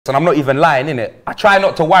and I'm not even lying, innit? I try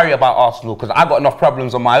not to worry about Arsenal because I got enough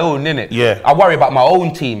problems on my own, innit? Yeah. I worry about my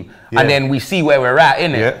own team, and then we see where we're at,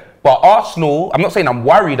 innit? Yeah. But Arsenal, I'm not saying I'm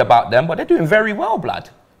worried about them, but they're doing very well, blood.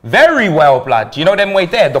 Very well, blood. You know them way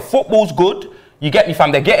there. The football's good. You get me,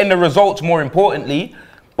 fam? They're getting the results, more importantly.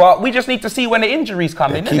 But we just need to see when the injuries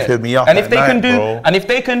come in, innit? Keeping me up and if they night, can do, bro. and if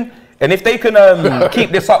they can keep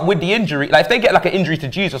this up with the injury, like if they get like an injury to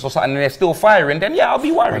Jesus or something and they're still firing, then yeah, I'll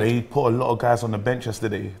be worried. They put a lot of guys on the bench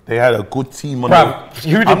yesterday. They had a good team on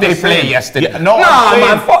Who did they play yesterday? Yeah, no,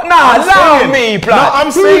 allow me, blood. No,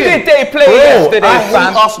 I'm saying. Who did they play yesterday, I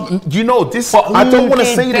fam? hate Arsenal. You know this. I don't want to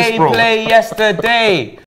say this, bro. Who did they play yesterday?